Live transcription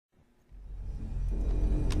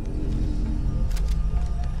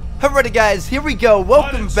Alrighty guys, here we go.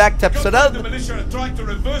 Welcome back to episode of the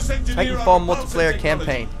Titanfall multiplayer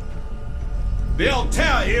campaign. The old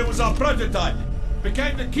tower here was our prototype.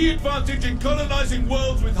 Became the key advantage in colonizing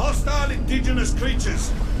worlds with hostile indigenous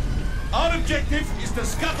creatures. Our objective is to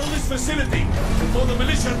scuttle this facility before the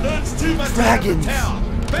militia learns too much about the tower.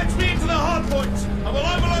 Fetch me into the hard points and we'll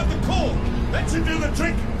overload the core. That should do the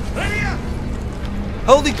trick. Ready up!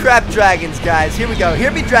 Holy crap, dragons, guys. Here we go. Here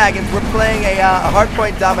be dragons. We're playing a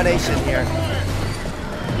hardpoint domination here.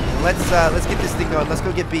 Let's get this thing going. Let's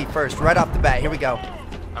go get B first, right off the bat. Here we go.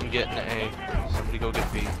 I'm getting A. Somebody go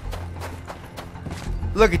get B.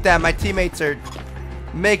 Look at that. My teammates are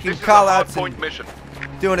making call-outs and mission.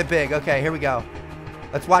 doing it big. Okay, here we go.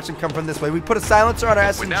 Let's watch them come from this way. We put a silencer on our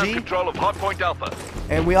SMG. We're now in control of Hardpoint Alpha.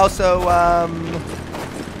 And we also,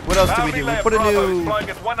 what else do we do? We put a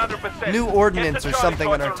new ordnance or something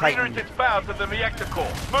on our Titan. To the reactor core.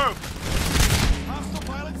 Move. Hostile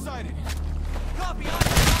pilot sighted. Copy.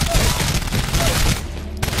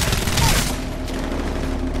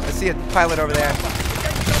 I see a pilot over there.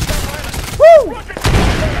 Woo!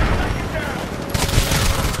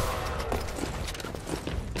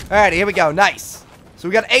 Alright, here we go. Nice. So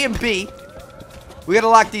we got A and B. We gotta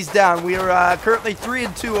lock these down. We are currently 3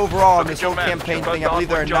 and 2 overall on this whole campaign thing. I believe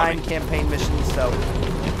there are 9 campaign missions, so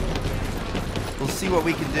we'll see what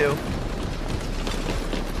we can do.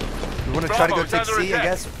 We want to try to go take C, I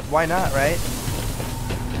guess. Why not, right?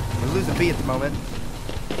 We're losing B at the moment.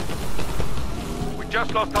 We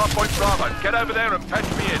just lost Hardpoint Bravo. Get over there and patch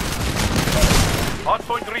me in.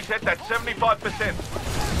 Hardpoint reset at 75%.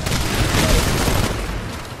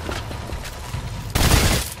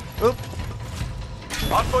 Oop.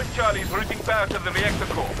 Hardpoint Charlie is routing power to the reactor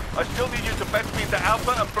core. I still need you to patch me into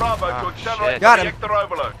Alpha and Bravo to accelerate the reactor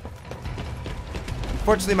overload.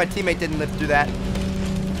 Fortunately, my teammate didn't live through that.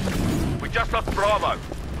 We just lost Bravo.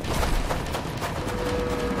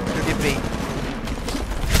 Go get B.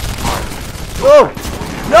 Whoa!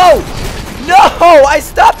 No! No! I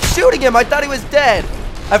stopped shooting him! I thought he was dead!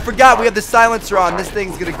 I forgot we have the silencer on. This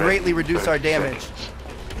thing's gonna greatly reduce our damage.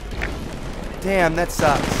 Damn, that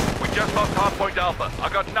sucks. We just lost Hardpoint Alpha. I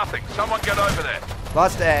got nothing. Someone get over there.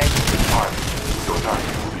 Lost A. Your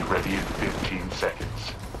target will be ready in 15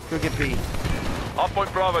 seconds. Go get B.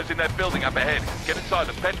 Hardpoint Bravo's in that building up ahead. Get inside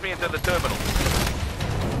and patch me into the terminal.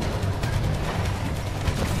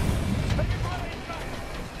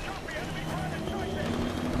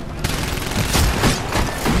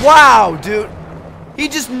 Wow, dude. He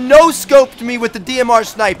just no-scoped me with the DMR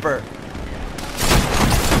sniper.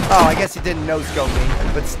 Oh, I guess he didn't no-scope me.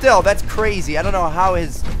 But still, that's crazy. I don't know how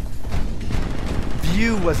his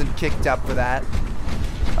view wasn't kicked up for that.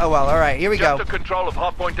 Oh well, alright, here we go. Just to control of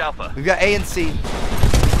Hardpoint Alpha. We've got A and C.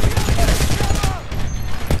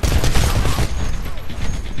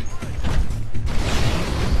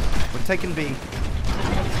 We're taking B.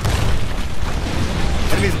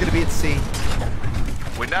 Enemy's gonna be at C.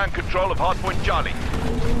 We're now in control of Hardpoint Charlie.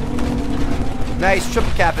 Nice,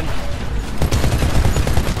 triple capping.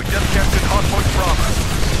 We just captured Hardpoint Bravo.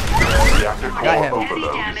 Reactor core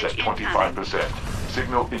overload is at 25%.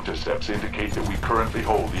 Signal intercepts indicate that we currently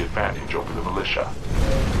hold the advantage over the militia.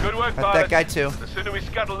 Good work, Got that guy too. The sooner we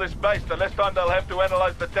scuttle this base, the less time they'll have to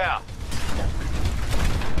analyze the tower.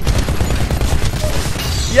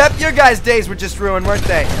 Yep, your guys' days were just ruined, weren't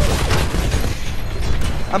they?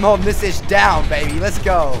 I'm holding this ish down, baby. Let's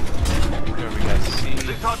go.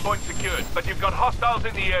 This hardpoint's secured, but you've got hostiles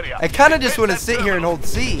in the area. I kind of just want to sit here and hold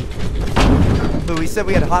C. But we said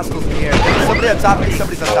we had hostiles in the air. Somebody on top of me,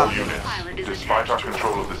 somebody's on top of me. Despite our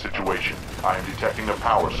control of the situation, I am detecting a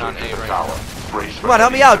power surge in the tower. Brace Come on,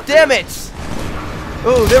 help me out. Damn it.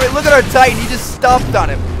 Ooh, look at our Titan. He just stomped on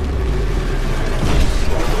him.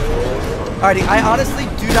 Alrighty, I honestly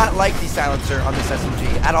do not like the silencer on this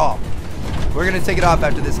SMG at all. We're going to take it off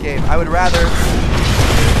after this game. I would rather...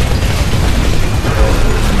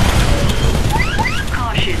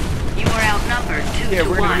 Caution, you are outnumbered 2 Here, to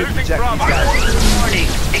we're 1. going to reject these guys. Warning,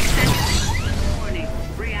 warning,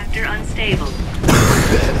 reactor unstable.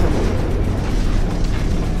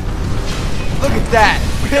 Look at that.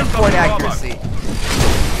 Pinpoint accuracy.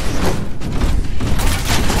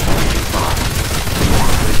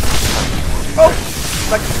 Oh!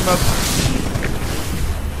 Electric smoke.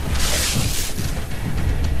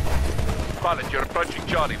 Pilot, you're approaching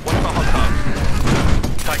Charlie. What's the hostiles?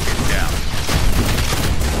 Take it down.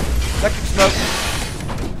 Electric smoke.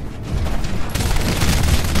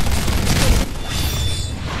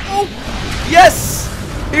 Oh! Yes!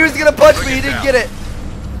 He was gonna punch me, he didn't get it.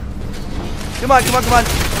 Come on, come on, come on.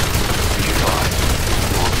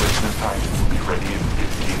 Replacement time will be ready in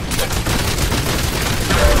 15 seconds.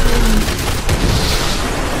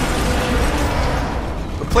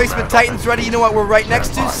 Replacement Titans ready. You know what we're right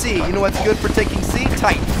next to? C. You know what's good for taking C?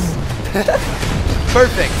 Titans.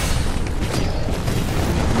 Perfect.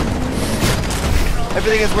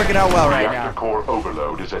 Everything is working out well right now. Reactor core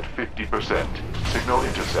overload is at 50%. Signal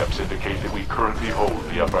intercepts indicate that we currently hold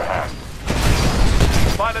the upper hand.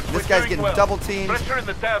 Pilots, This guy's getting double teamed. Pressure in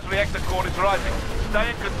the tower's reactor core is rising. Stay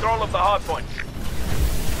in control of the hard points.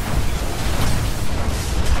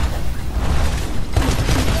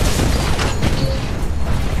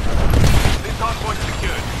 This hard point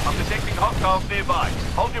secured. I'm detecting hostiles nearby.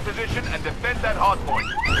 Hold your position and defend that hard point.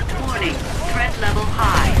 Warning, threat level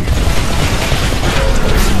high.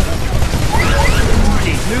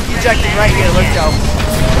 Warning, Nuke threat ejecting right here. Let's go.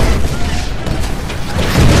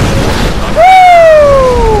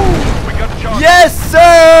 Woo! We got a charge. Yes,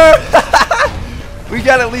 sir! We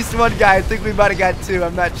got at least one guy. I think we might have got two.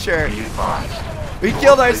 I'm not sure. Be advised. We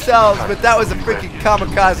killed ourselves, but that was a freaking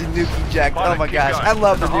kamikaze nuke eject. Oh Pilot, my keep gosh. going. I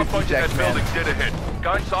love the hard nuke point in eject, that man. building dead ahead.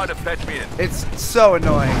 Go inside and patch me in. It's so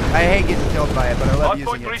annoying. I hate getting killed by it, but I love Hard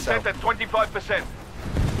point using it. So. reset at 25%.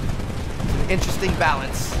 Interesting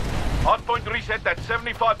balance. Hard point reset at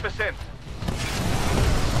 75%.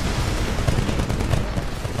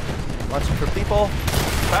 Watching for people.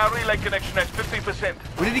 Power relay connection at 50%.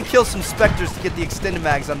 We need to kill some specters to get the extended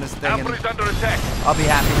mags on this thing, Alpha and is under attack. I'll be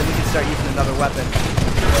happy. Then we can start using another weapon.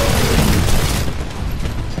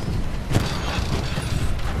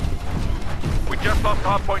 We just lost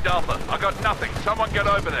hard point Alpha. I got nothing. Someone get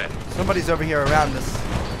over there. Somebody's over here around us.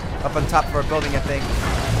 Up on top of our building, I think.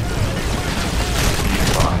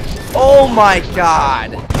 Oh my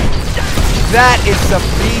god! That is some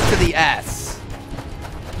B to the S.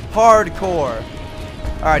 Hardcore.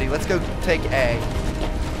 Alrighty, let's go take A.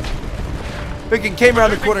 Freaking came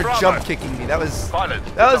around the corner jump kicking me. That was Pilot,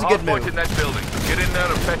 a there's good hard point move. in that building. Get in there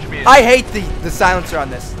and fetch me in. I hate the silencer on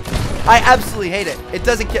this. I absolutely hate it. It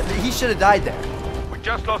doesn't get. He should have died there. We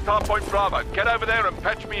just lost hard point Bravo. Get over there and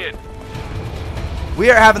patch me in. We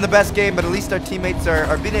are having the best game, but at least our teammates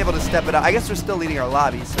are being able to step it up. I guess we're still leading our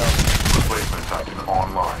lobby, so. Replacement Titan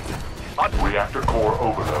online. Reactor core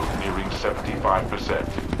overload nearing 75%.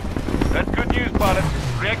 That's good news, pilot.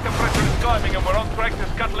 Reactor pressure is climbing and we're on track to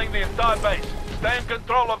scuttling the entire base. Stay in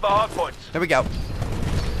control of the hard points. There we go.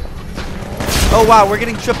 Oh wow, we're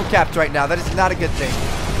getting triple capped right now. That is not a good thing.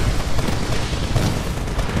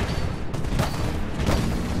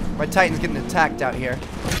 My Titan's getting attacked out here.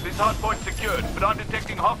 This hard point secured, but I'm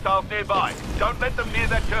detecting hostiles nearby. Don't let them near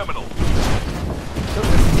that terminal. Oh,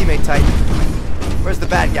 there's a teammate Titan. Where's the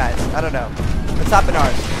bad guys? I don't know. Let's hop in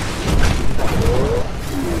ours.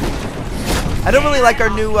 I don't really like our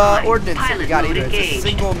new ordnance that we got either. It's a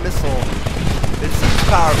single missile. It seems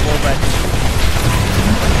powerful, but...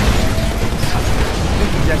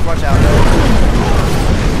 Nuke eject, watch out.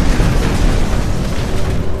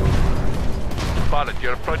 Pilot,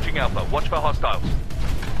 you're approaching Alpha. Watch for hostiles.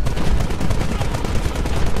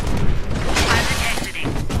 Pilot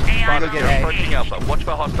exiting. Pilot, Go you're get A. approaching Alpha. Watch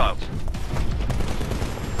for hostiles.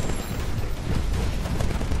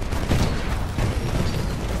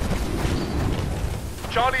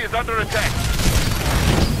 Charlie is under attack.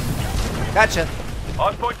 Gotcha.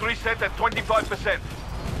 Hardpoint reset at 25%.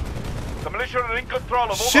 The militia are in control of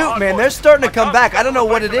all Shoot, the man, hardpoints. they're starting to I come can't back. stop I don't know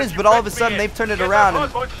the what it fight is, unless but you all of a patch sudden me in. they've turned it Get around those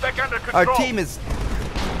and hardpoints back under our control. team is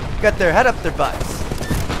got their head up their butts.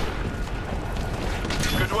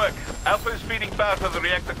 Good work. Alpha is feeding power to the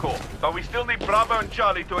reactor core, but we still need Bravo and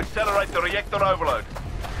Charlie to accelerate the reactor overload.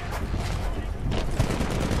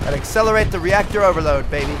 Gotta accelerate the reactor overload,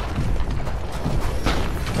 baby.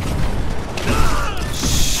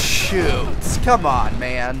 Shoots. Come on,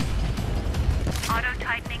 man. Auto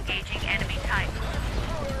Titan engaging enemy Titan.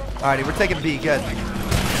 Alrighty, we're taking B. Good.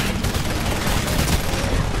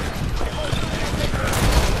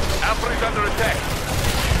 Alpha is under attack.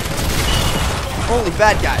 Holy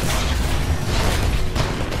bad guys.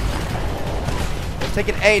 We're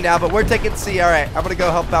taking A now, but we're taking C. Alright, I'm gonna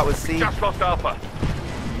go help out with C. Just lost Alpha.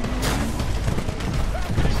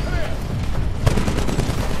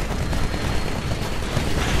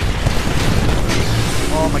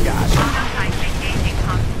 Oh my gosh. Auto Titan engaging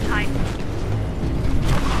hostile Titan.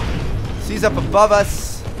 C's up above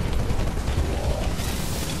us.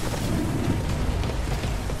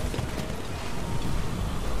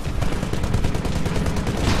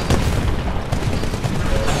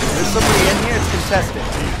 There's somebody in here. It's contested. Be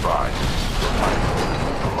advised.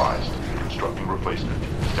 Neutralized. Constructing replacement.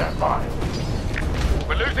 Stand by.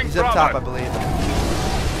 We're losing He's Bravo. up top, I believe.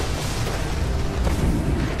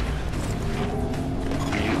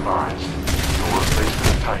 Be advised. Your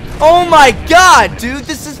replacement Titan. Oh my god, dude,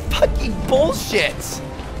 this is fucking bullshit.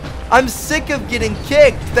 I'm sick of getting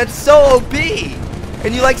kicked. That's so OP.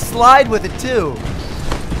 And you like slide with it too.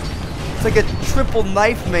 It's like a triple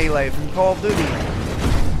knife melee from Call of Duty.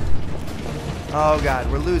 Oh god,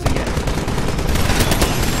 we're losing it.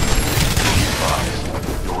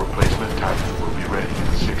 Your replacement Titan will be ready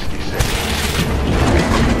in 60 seconds.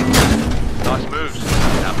 Nice moves.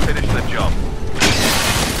 Now finish the job.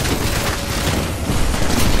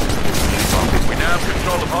 We now have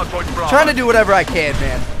control of Hardpoint Bravo. Trying to do whatever I can,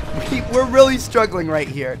 man. We're really struggling right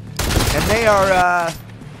here. And they are,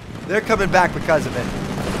 they're coming back because of it.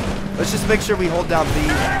 Let's just make sure we hold down B.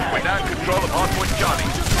 We're now in control of Hardpoint Charlie.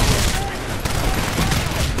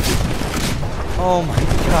 Oh my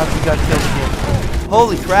god, we got killed again.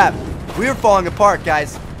 Holy crap. We are falling apart,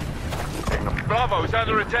 guys. Bravo is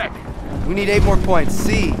under attack. We need 8 more points.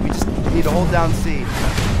 C. We just need to hold down C.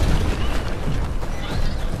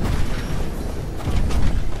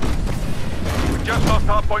 Just lost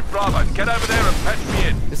Hardpoint Bravo. Get over there and patch me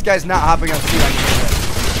in. This guy's not hopping on C like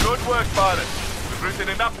this. Good work, pilot. We've routed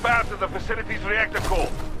enough power to the facility's reactor core.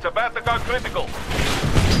 It's about to go critical.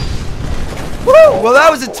 Woo! Well, that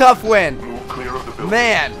was a tough win. Move clear of the building.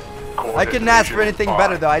 Man, I couldn't ask for anything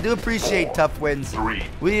better, though. I do appreciate tough wins.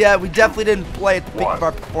 We definitely didn't play at the peak of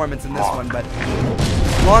our performance in this one, but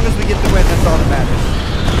as long as we get the win, that's all that matters.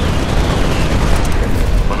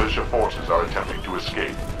 Militia forces are attempting to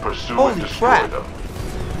escape. Pursue Holy and destroy crap. them.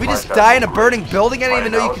 We just die in a burning building? I didn't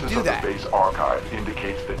even know you could do that. The base archive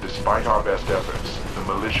indicates that despite our best efforts, the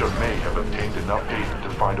militia may have obtained enough data to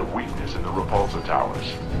find a weakness in the repulsor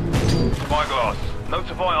towers. Spyglass,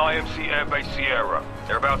 notify IMC Airbase Sierra.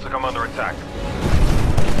 They're about to come under attack.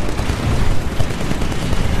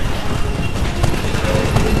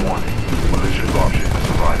 Warning. Militia dropship has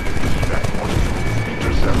arrived at dispatch point.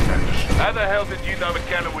 Intercept and destroy. How the hell did you know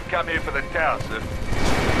McCallum would come here for the tower, sir?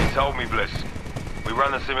 He told me, Bliss. We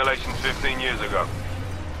ran the simulations 15 years ago.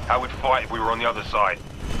 How we'd fight if we were on the other side.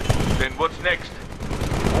 Then what's next?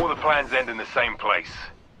 All the plans end in the same place.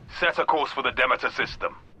 Set a course for the Demeter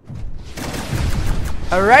system.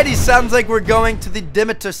 Alrighty, sounds like we're going to the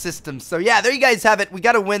Demeter system. So yeah, there you guys have it. We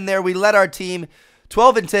got a win there. We led our team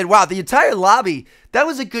 12-10. Wow, the entire lobby. That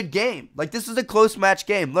was a good game. Like, this was a close match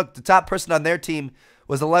game. Look, the top person on their team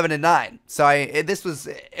was 11-9. So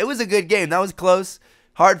it was a good game. That was close,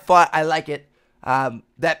 hard fought. I like it.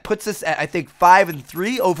 That puts us at, I think,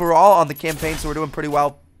 5-3 overall on the campaign, so we're doing pretty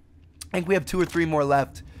well. I think we have 2 or 3 more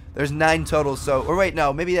left. There's 9 total, so, or wait,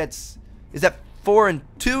 no, maybe is that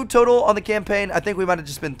 4-2 total on the campaign? I think we might have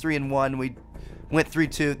just been 3-1. We went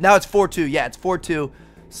 3-2. Now it's 4-2. Yeah, it's 4-2.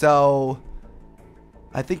 So,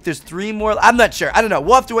 I think there's 3 more. I'm not sure. I don't know.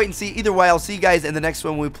 We'll have to wait and see. Either way, I'll see you guys in the next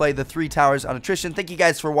one when we play the 3 towers on attrition. Thank you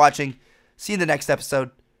guys for watching. See you in the next episode.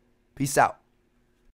 Peace out.